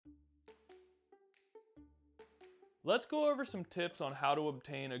Let's go over some tips on how to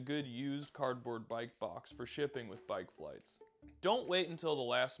obtain a good used cardboard bike box for shipping with Bikeflights. Don't wait until the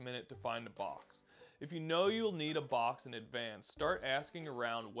last minute to find a box. If you know you'll need a box in advance, start asking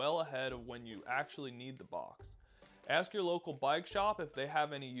around well ahead of when you actually need the box. Ask your local bike shop if they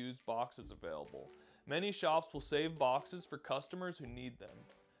have any used boxes available. Many shops will save boxes for customers who need them.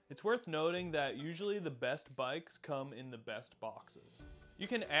 It's worth noting that usually the best bikes come in the best boxes. You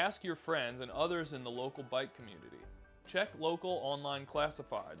can ask your friends and others in the local bike community. Check local online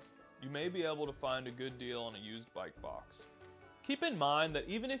classifieds. You may be able to find a good deal on a used bike box. Keep in mind that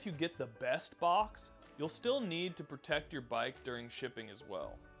even if you get the best box, you'll still need to protect your bike during shipping as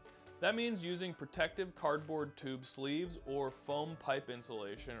well. That means using protective cardboard tube sleeves or foam pipe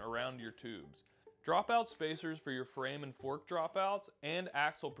insulation around your tubes. Dropout spacers for your frame and fork dropouts, and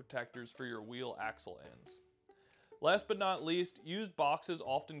axle protectors for your wheel axle ends. Last but not least, used boxes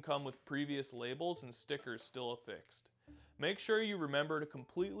often come with previous labels and stickers still affixed. Make sure you remember to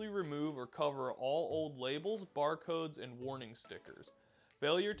completely remove or cover all old labels, barcodes, and warning stickers.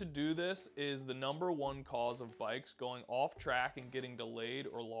 Failure to do this is the #1 cause of bikes going off track and getting delayed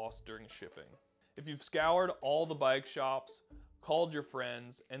or lost during shipping. If you've scoured all the bike shops, called your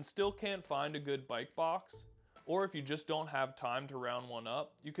friends, and still can't find a good bike box, or if you just don't have time to round one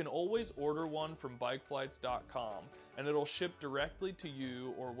up, you can always order one from bikeflights.com and it'll ship directly to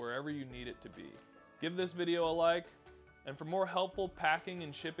you or wherever you need it to be. Give this video a like, and for more helpful packing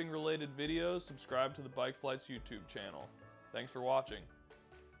and shipping related videos, subscribe to the Bikeflights YouTube channel. Thanks for watching.